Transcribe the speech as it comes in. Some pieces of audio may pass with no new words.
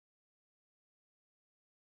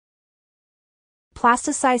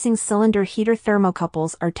Plasticizing cylinder heater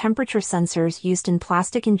thermocouples are temperature sensors used in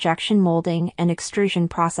plastic injection molding and extrusion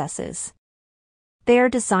processes. They are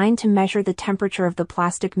designed to measure the temperature of the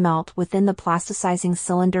plastic melt within the plasticizing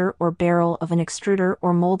cylinder or barrel of an extruder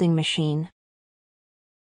or molding machine.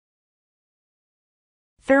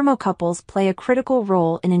 Thermocouples play a critical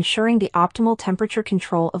role in ensuring the optimal temperature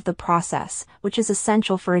control of the process, which is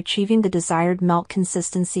essential for achieving the desired melt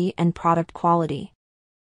consistency and product quality.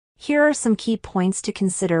 Here are some key points to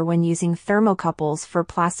consider when using thermocouples for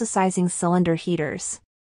plasticizing cylinder heaters.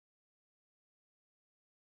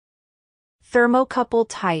 Thermocouple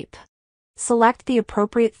type. Select the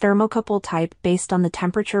appropriate thermocouple type based on the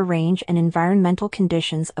temperature range and environmental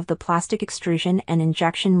conditions of the plastic extrusion and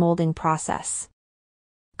injection molding process.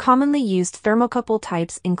 Commonly used thermocouple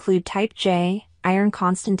types include Type J, iron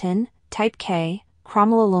constantan, Type K,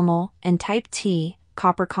 chromoaluminal, and Type T,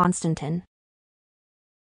 copper constantan.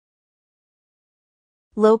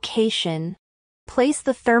 Location. Place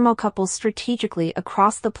the thermocouples strategically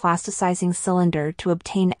across the plasticizing cylinder to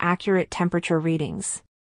obtain accurate temperature readings.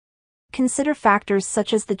 Consider factors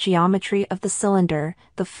such as the geometry of the cylinder,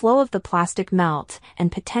 the flow of the plastic melt,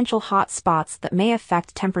 and potential hot spots that may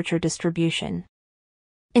affect temperature distribution.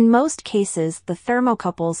 In most cases, the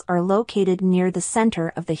thermocouples are located near the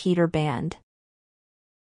center of the heater band.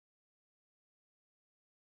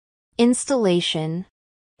 Installation.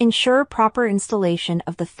 Ensure proper installation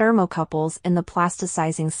of the thermocouples in the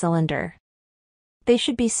plasticizing cylinder. They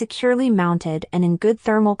should be securely mounted and in good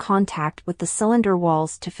thermal contact with the cylinder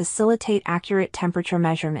walls to facilitate accurate temperature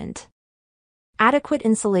measurement. Adequate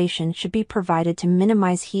insulation should be provided to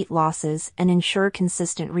minimize heat losses and ensure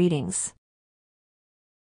consistent readings.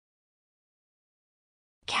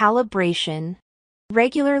 Calibration.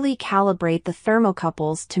 Regularly calibrate the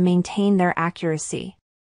thermocouples to maintain their accuracy.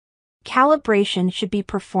 Calibration should be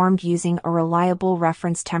performed using a reliable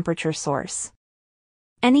reference temperature source.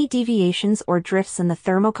 Any deviations or drifts in the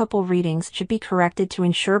thermocouple readings should be corrected to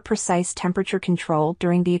ensure precise temperature control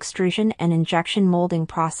during the extrusion and injection molding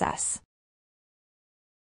process.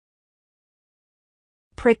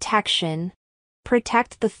 Protection.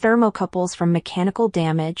 Protect the thermocouples from mechanical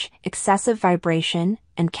damage, excessive vibration,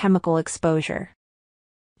 and chemical exposure.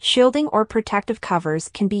 Shielding or protective covers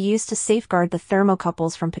can be used to safeguard the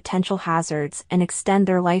thermocouples from potential hazards and extend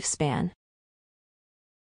their lifespan.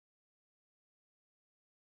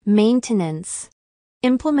 Maintenance.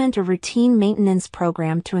 Implement a routine maintenance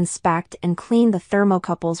program to inspect and clean the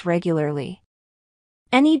thermocouples regularly.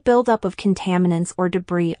 Any buildup of contaminants or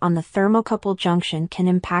debris on the thermocouple junction can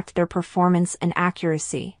impact their performance and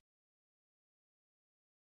accuracy.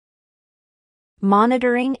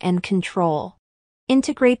 Monitoring and control.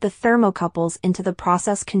 Integrate the thermocouples into the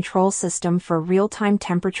process control system for real-time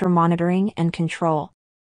temperature monitoring and control.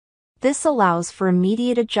 This allows for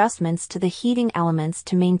immediate adjustments to the heating elements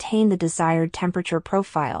to maintain the desired temperature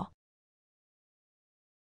profile.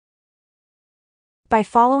 By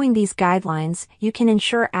following these guidelines, you can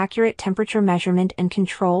ensure accurate temperature measurement and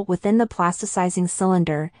control within the plasticizing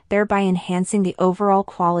cylinder, thereby enhancing the overall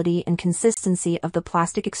quality and consistency of the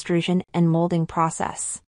plastic extrusion and molding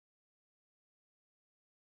process.